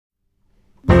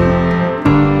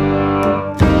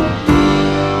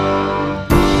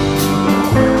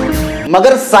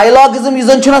मगर साइलॉगिज्म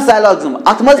इजन छुना साइलॉगिज्म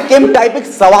अत मज केम टाइपिक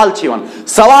सवाल छिवन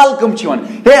सवाल कम छिवन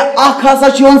हे अख हसा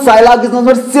छिवन साइलॉगिज्म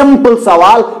में सिंपल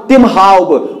सवाल तिम हाव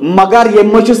ब मगर ये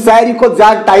मज सारी को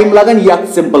ज्यादा टाइम लगन यत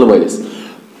सिंपल वलिस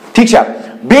ठीक छा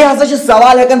बे हसा छ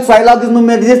सवाल हेकन साइलॉगिज्म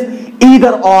में दिस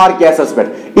ईदर और केसेस पे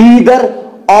ईदर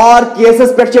और केसेस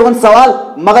पे वन सवाल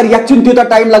मगर यत त्यूता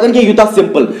टाइम लगन कि यूता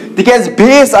सिंपल तिकेज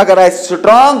बेस अगर आए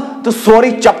स्ट्रांग तो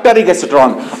सोरी चैप्टर ही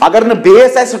स्ट्रांग अगर न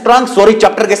बेस आए स्ट्रांग सोरी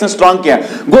चैप्टर गए स्ट्रांग क्या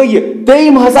गो ये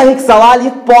तम हसा एक सवाल ये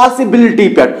पॉसिबिलिटी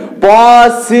पे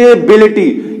पॉसिबिलिटी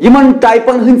यमन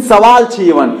टाइपन हंद सवाल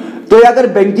तो अगर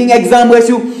बैंकिंग एग्जाम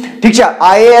गयु ठीक है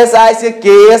IAS आए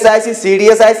KAS आए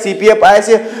CDS आए CPF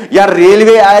आए या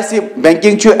रेलवे आए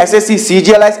बैंकिंग SSC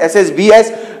CGL आए SSB आए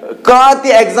कह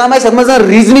एग्जाम आए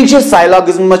रीजनिंग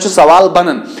साइलॉगिज्म मज सवाल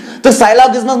बनन तो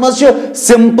साइलॉगिज्म मज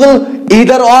सिंपल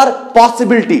ईदर और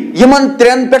पॉसिबिलिटी यमन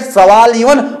त्रेन पे सवाल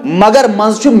यवन मगर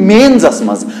मज मेन्सस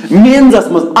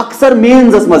मज अक्सर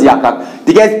मेन्सस मज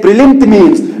तिक प्रिलिम तो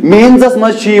मेन्सस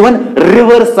मज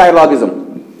रिवर्स साइलॉगिज्म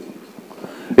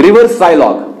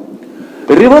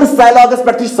रिवर्स साइलॉगस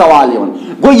पे सवाल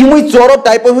गो यम चोरो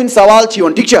टाइपो हंद सवाल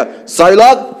ठीक है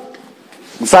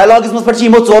साइलॉगिज्म पे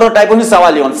चोरो टाइपो हंद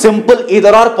सवाल सिंपल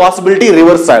ईदर और पॉसिबिलिटी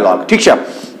रिवर्स साइलॉग ठीक है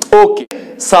ओके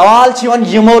सवाल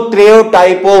यमो त्रेयो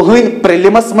टाइपो हंद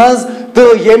प्रिलिमस मज तो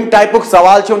यम टाइपुक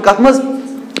सवाल कत मज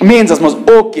मेन्सस मज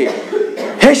ओके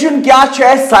हेशुन क्या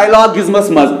साइलॉगिज्मस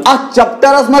मज अत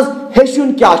चैप्टरस मज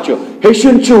हेशुन क्या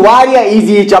हेशुन वारिया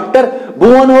इजी चैप्टर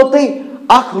बह वनो तुम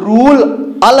अख रूल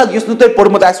अलग युस तुम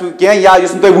पोर्मुत क्या या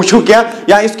युस तुम वुचु क्या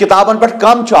या इस किताबन पे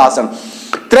कम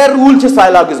त्रे रूल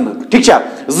साइलॉगिज्म ठीक है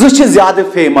ज ज्यादा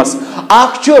फेमस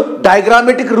अख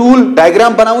diagrammatic rule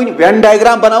diagram बनावन Venn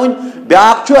diagram बनावन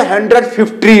back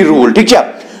 150 rule ठीक है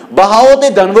बह हावो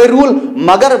तुम दनवे रूल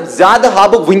मगर ज्यादा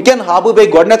हाव वनकन हाव बे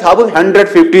गोडनेथ हाव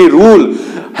 150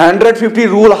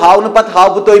 रूल हाव पत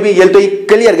हाव तुम ये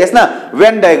क्लियर गस ना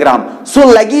वेन डायग्राम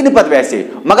सो लगी न पत वैसे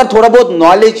मगर थोड़ा बहुत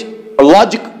नॉलेज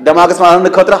लॉजिक दिमागस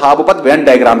में खतर हाव पत वेन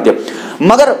डायग्राम ते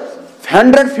मगर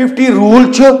 150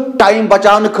 रूल टाइम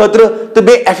बचाने खतर तो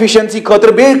बे एफिशिएंसी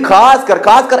खतर बे खास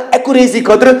कर एक्यूरेसी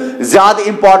खतर ज्यादा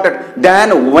इंपॉर्टेंट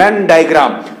दैन वेन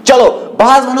डायग्राम चलो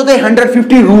बहस वनो तुम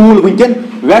 150 रूल वनकन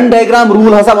वेन डायग्राम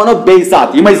रूल हसा वनो बे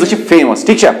साथ यम फेमस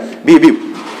ठीक है बी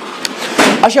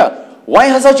अच्छा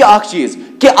वह हसा चीज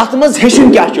कि अत मज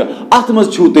हेशुन क्या अत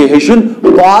मज हेशुन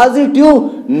पॉजिटिव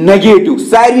नेगेटिव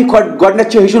सारी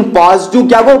गोडनेथ हेशुन पॉजिटिव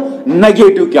क्या गो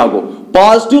नेगेटिव क्या गो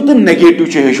पॉजिटिव तो नेगेटिव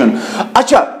हेशुन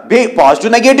अच्छा बे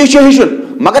पॉजिटिव नेगेटिव हेशुन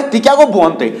मगर ती क्या गो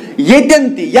बोन ये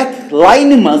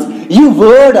लाइन मज ये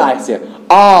वर्ड आसे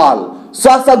आल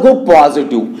सह गो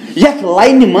पॉजिटिव ये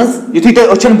लाइन मज युथि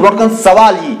तुम अचन ब्रोट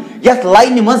सवाल ये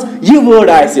लाइन मज ये वर्ड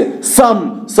आसे सम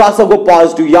सह गो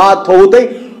पॉजिटिव याद थो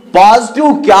तुम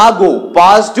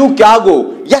पॉजिटिव क्या गो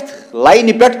यथ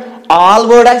लाइन पे आल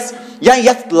वर्ड या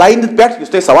यथ लाइन पे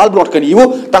तुम सवाल ब्रोट कन यू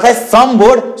तथ सम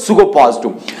वर्ड सह गो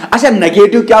पॉजिटिव अच्छा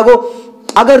नेगेटिव क्या गो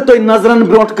अगर तुम नजरन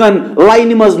ब्रोट कन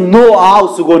लाइन मज नो आव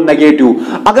सह गो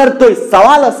नेगेटिव अगर तुम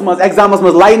सवालस मज एग्जामस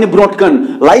मज लाइन ब्रोट कन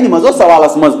लाइन मज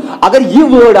सवालस मज अगर यह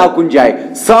वर्ड आव कुन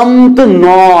जाए सम तो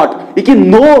नॉट ये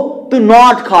नो तो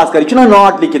नॉट खास कर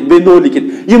नॉट लिखित बे नो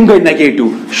लिखित यम गई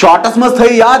नेगेटिव शॉर्टस मज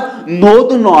थ याद नो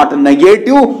तो not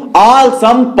negative all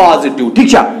some positive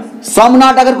ठीक है सम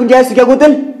नॉट अगर कुन जाए क्या गो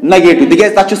तेल नेगेटिव तिक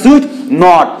तथ सत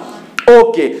नॉट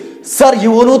ओके सर यह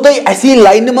वनो तुम असी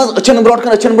लाइन मज अचन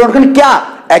ब्रोट क्या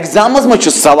एग्जामस मज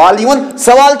सवाल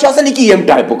सवाल यम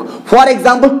टाइपुक फॉर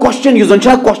एग्जाम्पल क्वेश्चन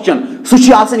क्वेश्चन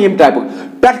सह यम टाइपुक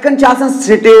पेटकन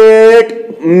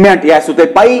स्टेटमेंट यह तुम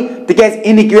पई तिक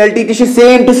inequality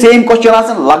same to same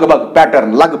question लगभग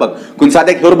पैटर्न लगभग कुन साथ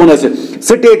हेर बोन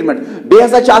स्टेटमेंट बे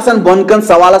हसा बोनकन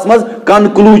सवालस मज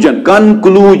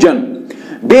कंक्लूजन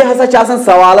बे हसा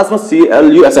सवालस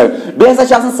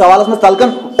मज तलकन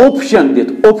ऑप्शन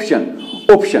दित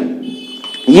ऑप्शन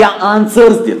या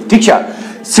आंसर्स दित ठीक है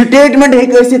स्टेटमेंट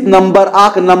हे नंबर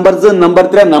 1 नंबर 2 नंबर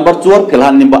 3 नंबर 4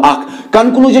 फिलहाल नंबर 1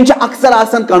 कंक्लूजन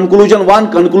अक्सर कंक्लूजन 1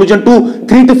 कंक्लूजन 2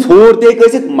 3 तो 4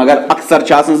 ते मगर अक्सर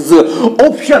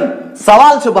ऑप्शन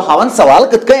सवाल बहावन सवाल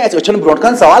कत कन ब्रोट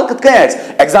कन सवाल कत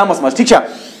एग्जामस मज ठीक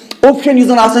है ऑप्शन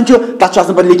यह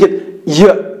तथ पे लिखित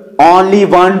यह only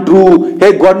one true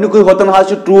हे गोडनुक होतन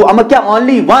हाज ट्रू अम क्या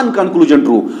only one conclusion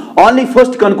true only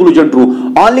first conclusion true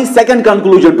only second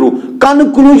conclusion true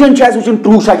conclusion छ वुचन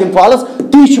ट्रू शकिन फॉल्स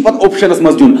ती पत ऑप्शनस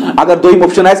मज दुन अगर दोइम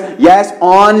ऑप्शन आस yes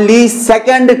only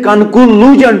second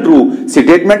conclusion true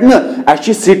statement न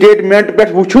अच्छी स्टेटमेंट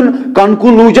पे वुचन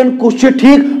conclusion कुछ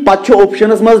ठीक पत छ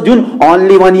ऑप्शनस मज दुन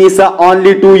only one यसा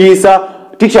only two यसा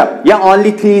ठीक है, या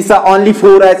only 3 सा only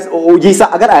 4 ये सा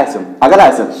अगर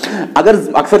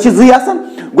अक्सर जी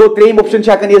गो त्रेम option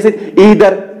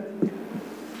either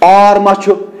or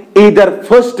मछु either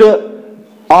first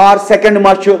or second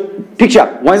मछु ठीक है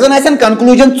वह जन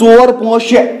कंक्लूजन 4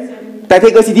 5 6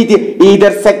 तथे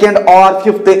either second or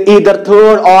fifth either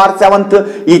third or seventh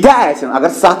ये अगर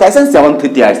 7 7th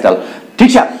तल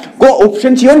ठीक है गो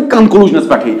ऑप्शन कंक्लूजनस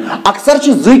पे अक्सर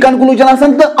जी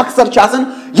कंक्लूजन तो अक्सर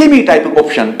यमी टाइप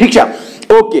ऑप्शन ठीक है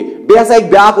ओके बे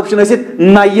ब्या ऑप्शन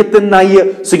नये तो नये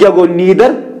सह क्या गो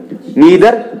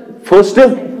neither first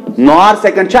nor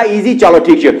second easy चलो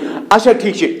ठीक है अच्छा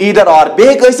ठीक है ईदर और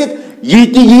बे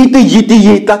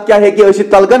तथ क्या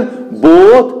तलकन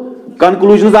both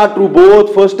conclusions are true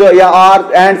both first या are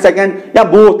and second या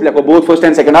both लिखो both first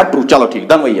and second are true चलो ठीक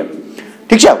दन वही है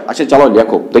ठीक है अच्छा चलो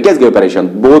लिखो तो क्या गई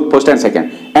परेशान both first and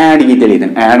second and ये तेली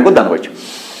दिन and को दन वही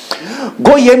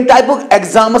गो ये टाइप ऑफ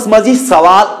एग्जाम्स मजी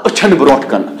सवाल अचन ब्रोट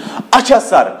कन अच्छा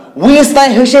सर वस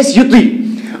तान हश युति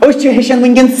हेशन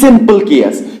वनकन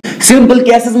सिंपल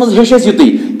केसेस मज हश युति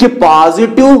कि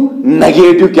पॉजिटिव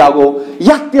नेगेटिव क्या गो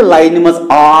यथ लाइन मज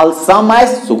आल सम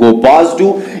सह गो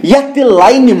पॉजिटिव यथ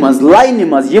लाइन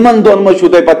मज यमन दोन मज तुम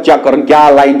पे चेक कर क्या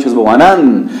लाइन वन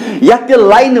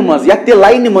यथ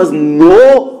लाइन मज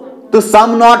नो तो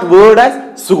सम नॉट वर्ड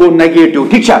सह गो नेगेटिव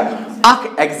ठीक है अख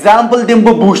एग्जाम्पल दिम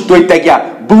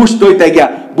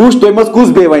बूश तुम मज कुछ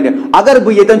बे वन अगर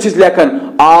बह ये लेखन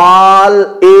आल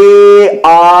ए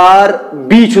आर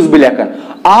बी बह लेखन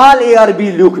आल ए आर बी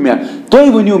लिख मे तुम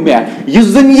वनु मे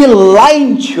ये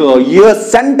लाइन यह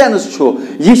सेंटेंस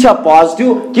यह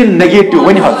पॉजिटिव कि negative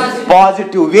one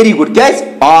positive very good क्या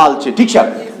आल ठीक है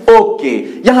ओके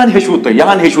यहाँ हेचु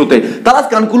तुम तल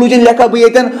कंक्लूजन लेखा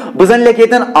बह जन लेख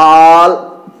आल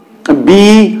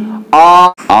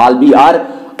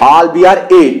बी आर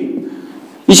ए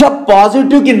यह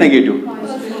पॉजिटिव कि नेगेटिव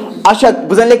अच्छा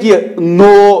बह जन लेख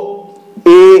नो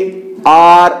ए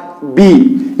आर बी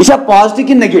यह पॉजिटिव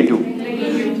कि नेगेटिव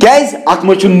क्या अत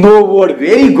मज नो वर्ड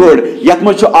वेरी गुड यथ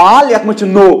मज आल यथ मज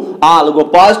नो आल गो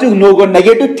पॉजिटिव नो गो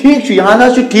नेगेटिव ठीक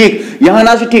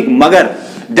यहाँ ठीक मगर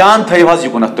ध्यान थो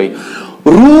युन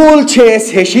तुम रूल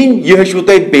हेचिन यह हेचु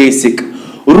तुम बेसिक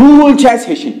रूल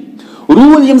हेचिन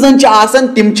रूल यम जन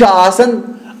तिम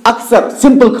अक्सर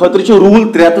सिंपल खतर रूल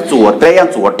 3 तो 4 या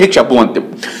 4 ठीक है बह तम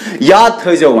याद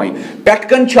थो वह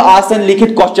पेटकन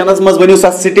लिखित क्वेश्चन मज वनु सा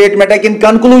स्टेटमेंट कि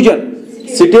कंक्लूजन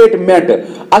स्टेटमेंट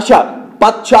अच्छा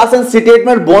पत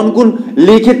स्टेटमेंट बोन कुन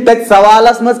लिखित तक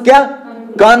सवालस मज क्या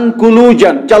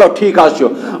कंक्लूजन चलो ठीक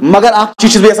मगर अ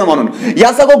वन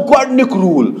यह गो गोडनिक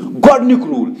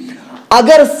रूल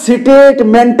अगर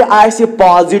स्टेटमेंट आसे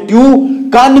पॉजिटिव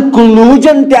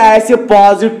कंक्लूजन ते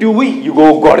पॉजिटिव यह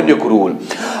गो गोडनिक रूल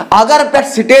अगर पे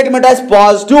स्टेटमेंट आसे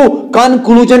पॉजिटिव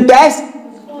कंक्लूजन ते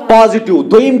पॉजिटिव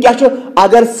दोयम क्या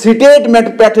अगर स्टेटमेंट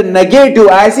पे नेगेटिव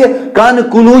आसे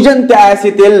कंक्लूजन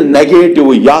ते तेल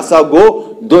नेगेटिव यह गो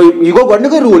यह गो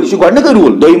गोडनिक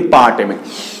रूल दोयम पार्ट अमिक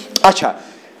अच्छा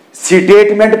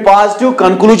statement positive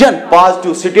conclusion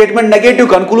positive statement negative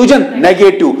conclusion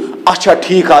negative अच्छा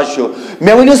ठीक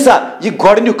मे वन सा यह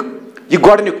गोडनिक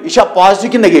यह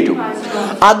पॉजिटिव कि नेगेटिव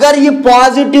अगर यह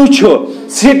पॉजिटिव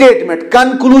स्टेटमेंट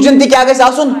कंक्लूजन ते क्या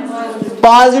गसन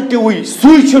पॉजिटिव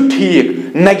सु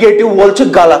ठीक नेगेटिव वोल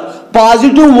गलत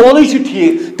पॉजिटिव वोल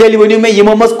ठीक तेल वन मे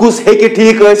यमो मज कुछ हे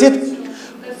ठीक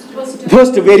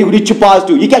फर्स्ट वेरी गुड यह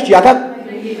पॉजिटिव यह क्या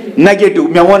नेगेटिव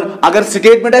मे वन अगर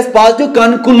स्टेटमेंट पॉजिटिव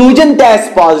कंक्लूजन ते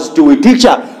पॉजिटिव ठीक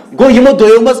गो यमो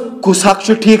दोयो मज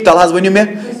कुछ ठीक तल वन मे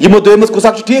यमो दोयो मज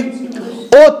कुछ ठीक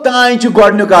ओ तान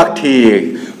गोडनिक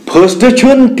ठीक फर्स्ट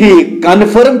ठीक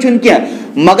कन्फर्म क्या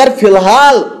मगर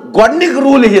फिलहाल गोडनिक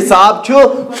रूल हिसाब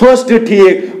फर्स्ट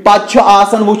ठीक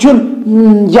पे वुचन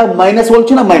या माइनस वोल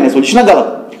ना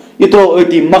गलत यह तो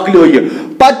अति मकलो यह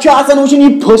पे वुचन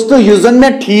यह फर्स्ट जन मे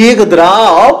ठीक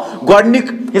द्राव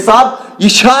गोडनिक हिसाब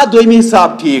यह दोयमी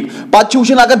हिसाब ठीक पे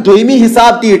वुचन अगर दोयमी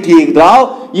हिसाब ठीक द्राव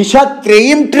यह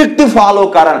त्रेयम ट्रिक ते फॉलो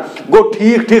कर गो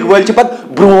ठीक वल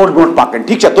ब्रो पकन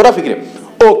ठीक तोरा फिक्र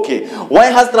ओके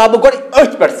वह त्रा बह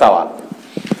गोड पे सवाल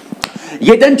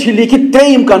यन लिखित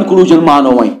त्रेयम कंक्लूजन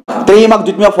मानो वह त्रेयम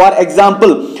दुत मे फॉर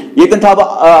एग्जाम्पल ये था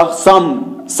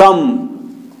सम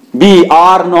बी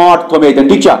आर नॉट थो मे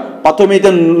ठीक पे थो मे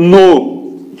नो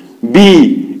बी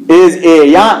इज ए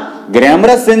या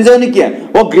ग्रामरस सिंजो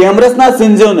वो ग्रामरस ना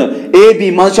सिंजो ए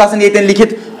बी मज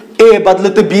लिखित ए बदल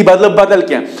तो बी बदल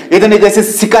क्या ये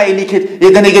सिकाई लिखित ये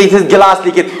गिलास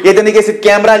लिखित ये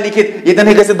कैमरा लिखित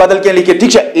ये बदल क्या लिखित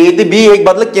ठीक है ए तो बी एक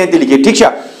बदल क्या लिखित ठीक है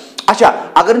अच्छा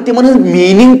अगर तिमन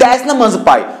मीनिंग ना मज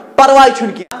पाए परवाह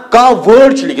कह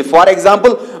वर्ड लिखित फॉर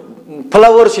एग्जाम्पल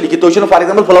फ्लावर लिखित तुम फॉर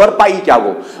एग्जांपल फ्लावर पाई क्या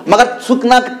गो मगर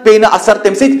सुना पे ना असर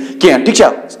तम सह ठीक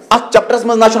चैप्टरस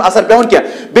मज ना असर पे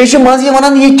बे मज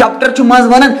वन यह चैप्टर मज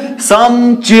one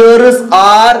some chairs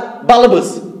are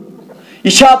bulbs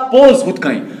यह पोज हुत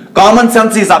कहीं कॉमन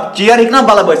सेंस हिसाब चेयर हे ना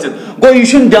बल्ब गो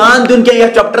यह ध्यान दिन क्या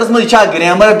चैप्टरस मज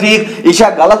ग्रामर ठीक यह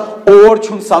गलत और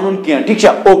सन क्या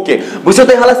ठीक ओके बस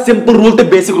हाला सिंपल रूल तो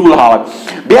बेसिक रूल हावान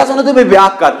बे वो तुम ब्या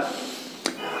कत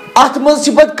अत मज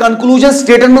कंक्लूजन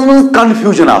स्टेटमेंट मज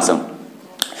कंफ्यूजन आसान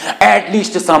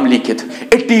एटलीस्ट सम लिखित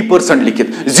 80%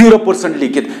 लिखित 0%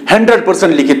 लिखित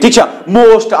 100% लिखित ठीक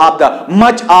most of the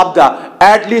much of the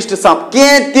at least some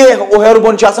कह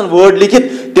बोन वर्ड लिखित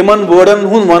तिमन वर्डन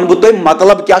वन बह तुम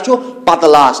मतलब क्या पत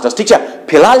लास्टस ठीक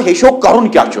फिलहाल हेशो करुन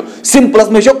क्या सिंपलस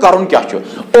में हेशो करुन क्या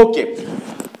ओके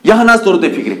यह ना तोर तुम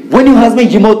फिक्र वनु मे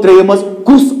यमो त्रेय मज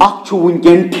कुस अख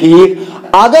वुनकन ठीक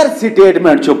अगर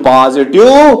स्टेटमेंट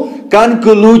पॉजिटिव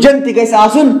कंक्लूजन तक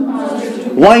आसन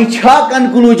वह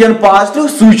कंक्लूजन पॉजिटिव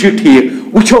सह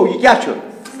ठीक वो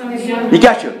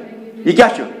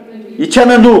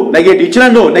यह नो नेगेटिव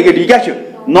नो नेगेटिव क्या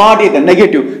नॉट ये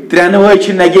नेगेटिव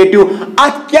त्रेनवे नेगेटिव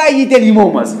अत क्या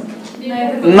यमो मज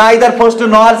neither first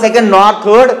nor second nor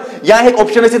third या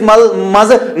ऑप्शन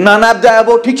मज नन ऑफ द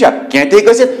अबो ठीक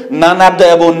कह नन ऑफ द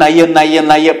अबो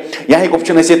नये या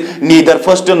option neither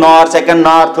first nor second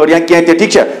nor third या कह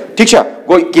ठीक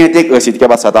गो कह क्या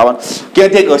बस सतावन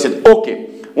कह ओके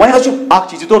वह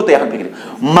चीज तोर तह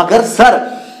फिक्र मगर सर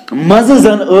मज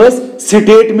जन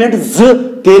स्टेटमेंट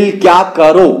तेल क्या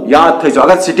करो याद थो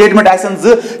अगर स्टेटमेंट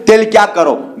तेल क्या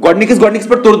करो गोडनिकस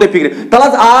पे तोर तुम फिक्र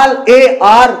तल आल ए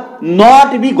आर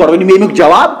नॉट बी गोड मे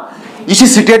जवाब यह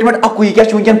स्टेटमेंट अकु क्या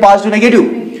वनकन पॉजिटिव नेगेटिव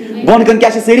बोन कन क्या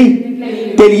सारी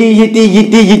तेल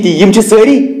ये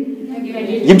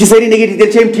सारी नेगेटिव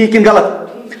तेल ठीक किन गलत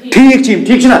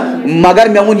ठीक ना मगर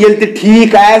मे वो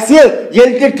ठीक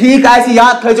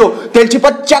याद थो तेल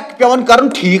चेक पेवन कर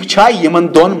ठीक यमन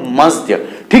दोन मज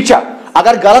ठीक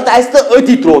अगर गलत तो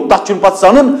अति त्रो तथ पे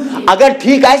सनुन अगर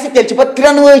ठीक तेल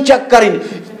त्रेनवे चेक कर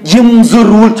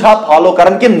रूल फॉलो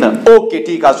कर ओके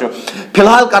ठीक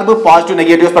फिलहाल कर बह पॉजिटिव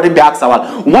नेगेटिव पे ब्या सवाल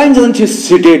वन जन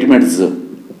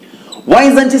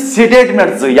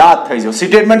स्टेटमेंट याद थो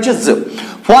स्टेटमेंट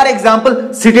फॉर एग्जांपल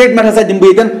स्टेटमेंट हसा दिम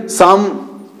बह सम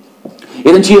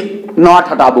नॉट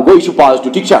हटा गो यह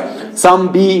पॉजिटिव ठीक सम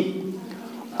बी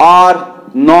आर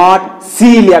नॉट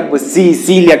सी लिख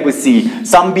सी लिख सी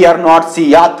सम बी आर नॉट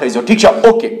सी याद थो ठीक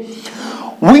ओके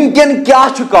वनकन क्या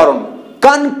कर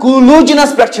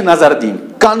कंक्लूजनस पे नजर दिन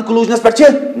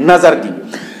नजर दिन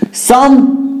सम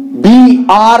B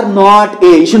are not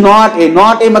a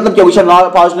not a मतलब क्या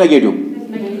पॉजिटिव नेगेटिव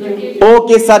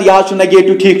ओके सर यह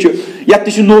नेगेटिव ठीक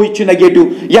यथ नो यह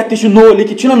नेगेटिव यथ नो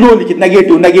लिखित नो लिखित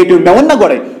नेगेटिव मे वो ना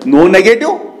गोड़े नो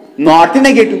नेगेटिव नॉट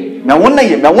नेगेटिव मे वो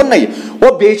ना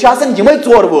वो बेमे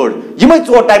चोर वर्ड यमे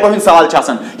चोर टाइप ऑफ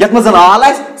सवाल यथ मज आल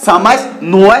सम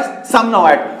नो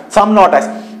सम नॉट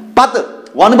पत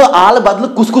वन बह आल बदल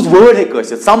कुस वर्ड हे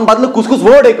सम बदल कुस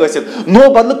वर्ड हे नो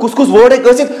बदल कुस वर्ड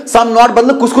हे सम नॉट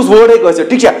बदल कुस वर्ड हे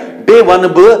ठीक बे वन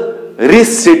बह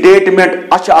रिस्टेटमेंट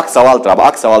अच्छा सवाल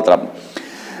त्राब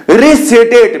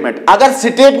रिस्टेटमेंट अगर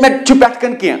स्टेटमेंट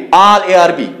पे आल ए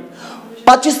आर बी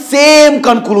पे सेम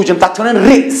कंक्लूजन तथ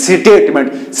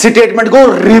statement go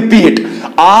repeat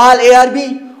all A R B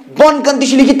bone कन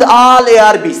लिखित आल A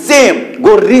R B same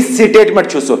go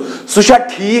restatement सह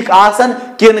ठीक आसन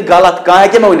किन गलत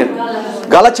कह मे वन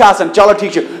गलत चलो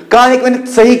ठीक कह वन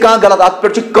सही कह गलत अत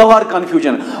पे कहर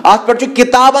कन्फ्यूजन अत पे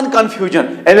किताबन कन्फ्यूजन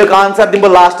अमुक आंसर दिम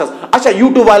बह लास्टस अच्छा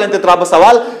यूट्यूब वाले त्रा बह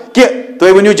सवाल कि तुम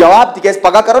वनु जवाब तिक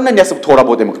पगह करो ना नेसफ थोड़ा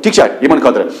बहुत अमुक ठीक इन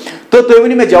खतर तो तुम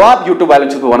वनु मे जवाब यूट्यूब वाले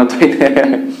वन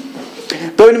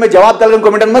तुम वनु मे जवाब तल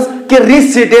कमेंटन मज कि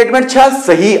रिस्टेटमेंट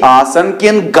सही आसन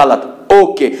किन गलत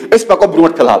ओके पको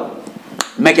ब्रोट फिलहाल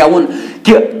मैं क्या वन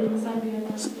कि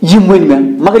वन मे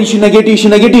मगर यह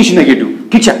नेगेटिव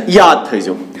ठीक याद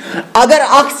थो अगर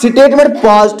स्टेटमेंट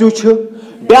पॉजिटिव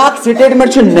ब्या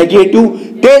स्टेटमेंट नेगेटिव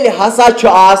तेल हसा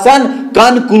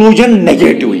कंक्लूजन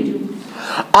नेगेटिव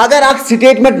अगर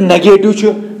स्टेटमेंट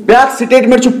नेगेटिव ब्या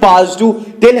स्टेटमेंट पॉजिटिव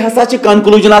तेल हसा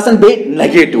कंक्लूजन बे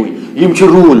नेगेटिव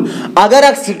रूल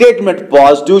अगर स्टेटमेंट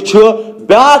पॉजिटिव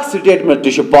ब्या स्टेटमेंट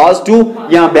पॉजिटिव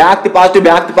या ब्या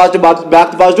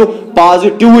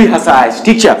पॉजिटिव हसा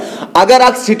ठीक अगर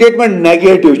स्टेटमेंट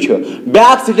नेगेटिव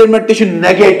ब्या statement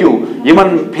negative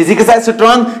Yemen physics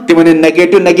strong तिम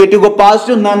नेगेटिव गो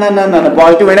पॉजिटिव ना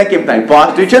पॉजिटिव वन कम तान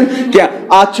पॉजिटिव क्या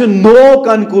आज नो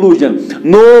कंक्लूजन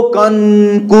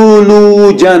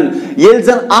ये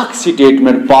जन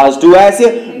statement positive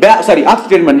sorry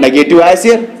statement negative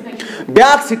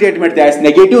back statement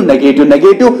negative negative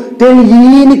negative तेल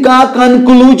यी का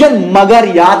कंक्लूजन मगर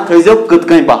याद थो कत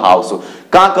कन बह हाव सह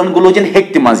का कंक्लूजन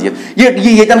हेक मज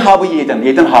ये हाव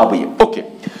ये हाव ये ओके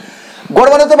गोड़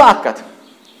वन तो बह कत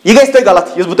यह गई तुम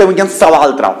गलत इस बह तुम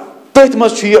सवाल त्राव तथ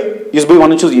मज बह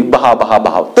वन बहाव बहाव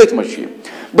बहाव तथ मज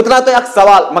बह त्रा तुम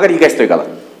सवाल मगर यह गई तुम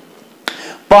गलत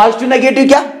पॉजिटिव नेगेटिव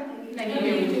क्या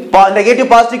नेगेटिव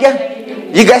पॉजिटिव क्या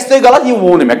यह गई तुम गलत यह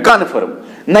वोन मे कन्फर्म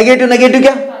नेगेटिव नेगेटिव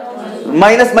क्या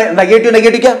माइनस नेगेटिव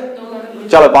नेगेटिव क्या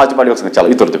चलो पॉजिटिव पॉजिटिव चलो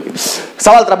यह तुर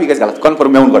सवाल त्राव यह गई गलत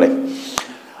कन्फर्म मे वोन गोड़े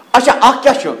अच्छा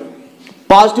क्या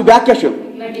पॉजिटिव ब्याक क्या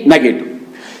नेगेटिव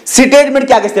स्टेटमेंट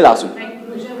क्या गई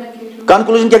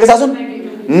कंक्लूजन क्या गई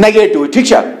नेगेटिव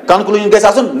ठीक है कंक्लूजन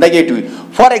गई नेगेटिव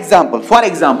फॉर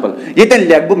एग्जांपल ये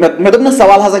लिख बह मे दोप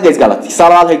सवाल हसा गई गलत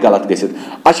सवाल हे गलत गि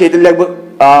अच्छा ये लिख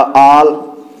बह आल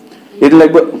ये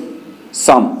लिख बह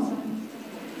सम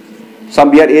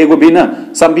B R A go B ना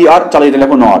सम बी आर चलो ये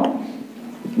लिखो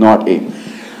नॉट ए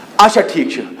अच्छा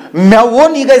ठीक है मे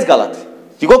वोन यह गई गलत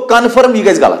यह गो कन्फर्म यह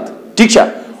गई गलत ठीक है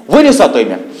वन सा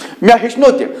तुम मे हेचनो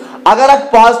अगर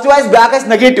पॉजिटिव आस ब्याक आस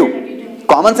नेगेटिव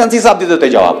कॉमन सेंस हिसाब दीजिए तुम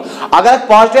जवाब अगर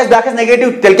पॉजिटिव ब्याक आस नेगेटिव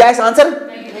तेल क्या आंसर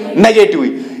नेगेटिव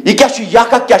यह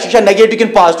क्या नेगेटिव कि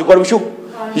पॉजिटिव गो वो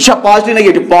यह पॉजिटिव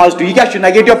नेगेटिव यह क्या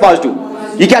नेगेटिव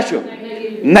पॉजिटिव यह क्या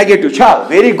negative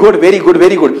very good very good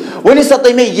very good one सा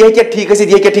तुम यह क्या ठीक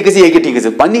यह क्या ठीक यह क्या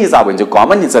ठीक पे हिसाब वन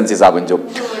कॉमन सेंस हिसाब वन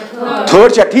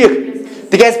थर्ड ठीक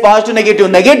तिक पॉजिटिव नेगेटिव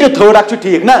नेगेटिव थर्ड अख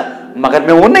ठीक ना मगर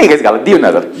मे वोन ना यह गलत दियो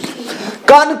नजर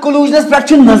कंक्लूजनस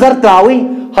पे नजर त्रावी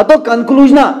हतो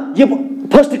कंक्लूजना यह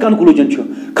फर्स्ट कंक्लूजन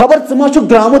खबर मा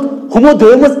द्रामुत हमो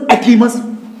दो मज अकी मज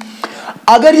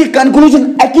अगर यह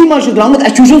कंक्लूजन अकी मज द्रामुत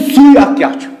अस सुई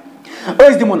क्या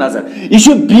दिमो नजर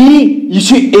यह बी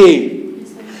यह ए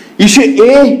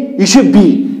यह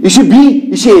बी यह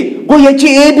बी यह ए गो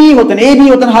ये ए बी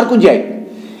होतन हर कुछ जाए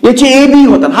ये ए बी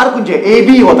होतन हर कुछ जाए ए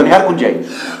बी होतन हर कुछ जाए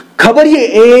खबर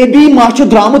ये ए बी मा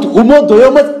द्रामुत हमो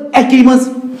दो मज अकी मज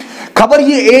खबर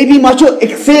ये ए बी मा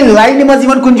एक्से लाइन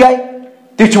मज कुन जाए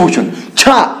तह वुचन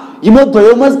यमो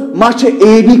दो मज मा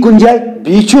ए बी कुन जाए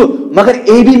बी मगर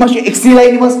ए बी मा एक्सी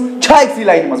लाइन मज एक्सी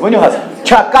लाइन मज वनो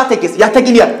कत अकिस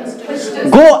ये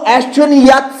गो अस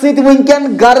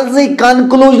वनकन गर्ज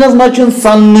कंक्लूजनस मज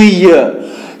सन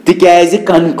Teej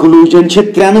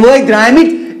conclusion त्रेनवे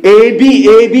द्रामित A B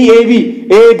A B A B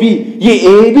A B ये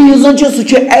ए बी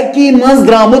सह अकी मज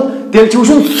द्रामुत तेल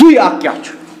वुचन सुई क्या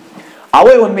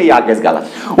अवे वो मे गई गलत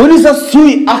वन सा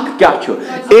सुई क्या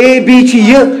ए बी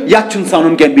ये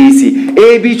सन क्या बी सी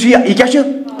ए बी यह क्या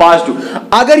पॉजिटिव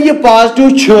अगर यह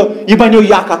पॉजिटिव यह बनो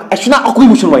अकुई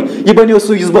वुचन वो यह बनो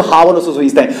सह बह हावन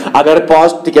तान अगर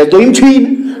पॉजिटिव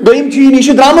दोम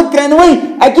यह द्रामुत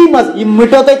त्रेनवे अकी मज यह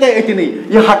मिटो तुम अतन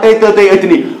यह हटो तुम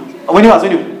अतन वनो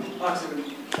वन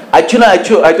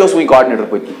अत वो कोऑर्डिनेटर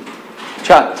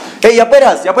पे यपर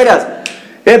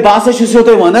बह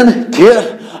तुम वन कि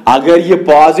अगर यह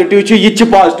पॉजिटिव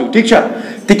यह पॉजिटिव ठीक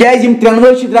तिक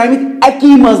त्रेनवे द्रामित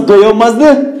अकी मज दो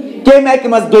मज कम अक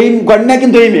मज गोडना कि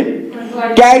दोमे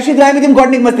क्या द्रामित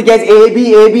गोडनिक मज तिक A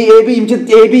B A B A B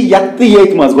A B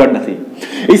ये मज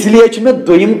गोडनथ इसलिए मे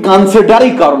दोम कंसिडर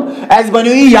कर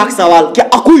बनो यह सवाल कि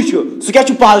अकुई सह क्या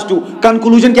पॉजिटिव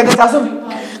कंक्लूजन क्या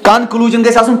कंक्लूजन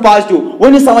गई पॉजिटिव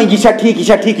वन सा यह ठीक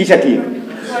यह ठीक यह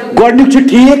ठीक गोडनिक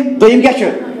ठीक दोम क्या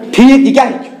ठीक यह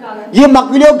क्या यह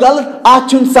मकलियो गलत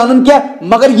अत सन क्या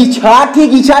मगर यह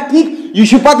ठीक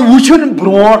यह पत वुचन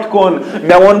ब्रोट कुन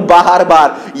मे वोन बार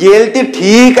बार ये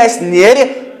ठीक नीर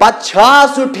पत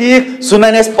सह ठीक सह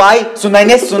नन पाई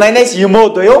सह यमो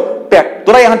दो पे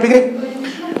तुरा यहाँ फिक्र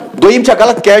दोम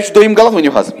गलत क्या गलत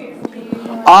वनो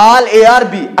आल ए आर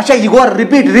बी अच्छा यह गो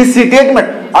रिपीट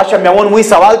रिस्टेटमेंट अच्छा मे वोन वही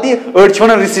सवाल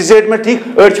वन रिस्टेटमेंट ठीक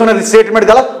वन रिस्टेटमेंट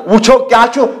गलत वो क्या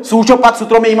सह वो पत सह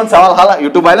त्रो मे सवाल हाला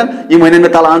यूट्यूब वालन यम वन मे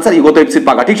तल आंसर यह गो तुम सह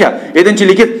पगह ठीक है ये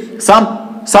लिखित सम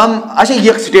अच्छा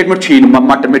यह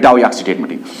स्टेटमेंट मिटाओ यह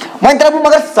स्टेटमेंट वन त्रा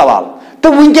मगर सवाल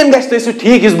तो वनकन गि सह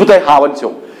ठीक इस बह हावन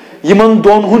सो इन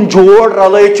दोन हुन जोड़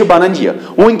रल बनान यह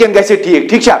वनकन गि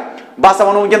ठीक बह सा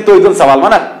वो वनकन तुम सवाल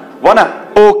वना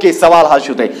ओके सवाल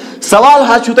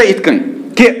इत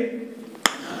कि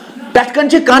pecan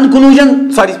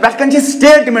conclusion sorry pecan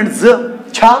statement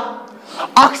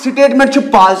statement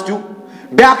positive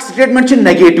back statement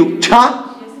negative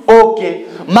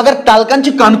okay मगर तलकन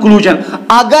कंक्लूजन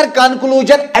अगर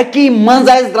कंक्लूजन अकी मज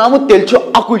द्रामुत तेल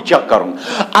अकुई चेक कर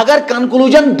अगर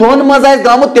कंक्लूजन दोन मज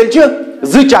द्रामुत तेल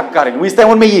चेक कर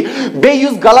वो मे बे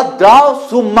गलत द्राव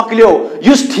सह मकलो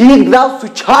ठीक द्राव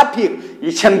सह ठीक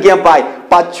यह क्या पाई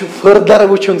पे फर्दर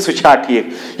वुचन सह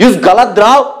ठीक इस गलत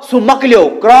द्राव सह मकलो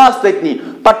क्रॉस तथनी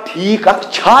पे ठीक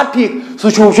अा ठीक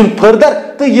सह वुचन फर्दर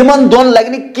तो इन दोन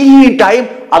लगे कहीं टाइम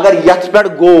अगर यथ पे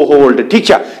गो होल्ड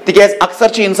ठीक तिक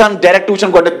अक्सर इंसान डायरेक्ट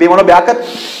वुचन गो बे वो ब्या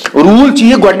रूल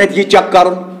यह गो चेक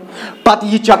कर पत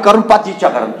यह चेक कर पत यह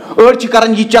चेक कर अड़ कर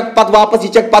यह चेक पत वापस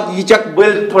यह चेक पत यह चेक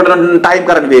बिल थोड़ा टाइम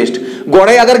कर वेस्ट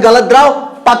गोड़े अगर गलत द्राव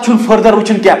पे फर्दर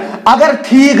वुचन क्या अगर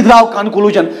ठीक द्राव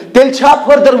कंक्लूजन तेल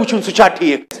फर्दर वुचन सह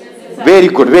ठीक वेरी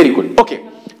गुड ओके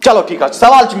चलो ठीक है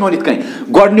सवाल मोन इत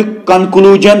गोडनिक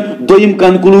कंक्लूजन दोयम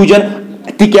कंक्लूजन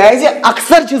तिकाज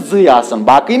अक्सर ज़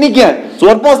बाकी नहीं क्या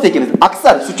 4-5 ते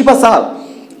अक्सर सह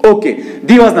सहल ओके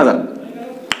दिव नजर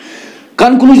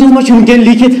कंक्लूजन में वनकन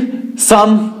लिखित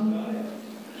सम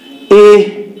A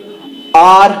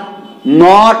R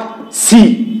not C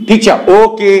ठीक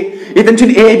ओके इतन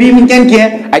A B वनकन कह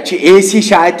A C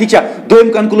शायद ठीक दोयम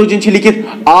कंक्लूजन लिखित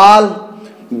all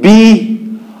B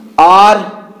R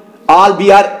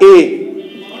A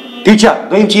ठीक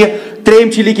दोयम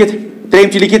त्रेम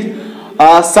लिखित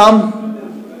सम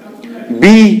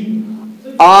B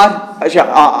R अच्छा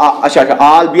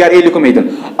all B R A लिखो मैं इधर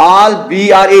all B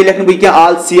R A लिखने बह क्या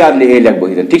all C R A लिख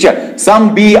बह इधर ठीक सम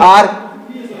B R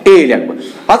A लिख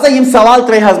बह अच्छा यम सवाल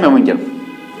त्रे हज मैं वनकन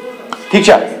ठीक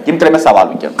यम त्रे मैं सवाल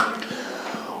वनकन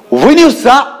वनियो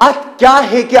सा अत क्या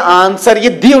है कि आंसर ये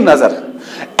दिव नजर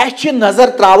अच्छे नजर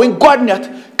त्रावन गोडनेथ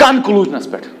कंक्लूजनस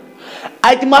पे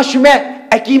अत मे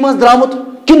अकी मज द्रामुत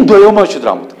किन दोयो मज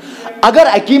द्रामुत अगर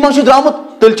अकी मज द्रामुत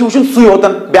तेल वुचन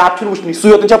सुन ब्याक वुचन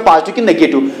सुन पॉजिटिव कि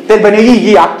नेगेटिव तेल बने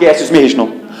यह केस मे हेचनो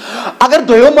अगर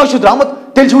दोयो मज द्रामुत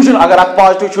तेल वुचन अगर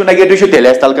पॉजिटिव नेगेटिव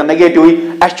तेल तल नेगेटिव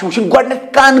अस वुचन गोडनेथ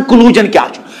कंक्लूजन क्या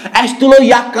तुलो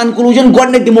या कंक्लूजन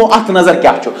गोडनेथ दिमो अत नजर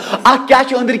क्या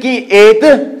अंदर की ए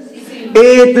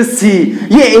तो सी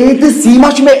ये ए तो सी मा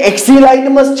एक सी लाइन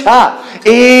मज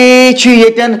ए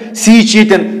यन सी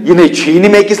यह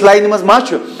मे अकिस लाइन मज मा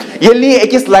ये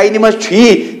अकिस लाइन मज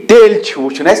तेल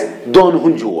वुचन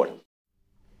दोन जोड़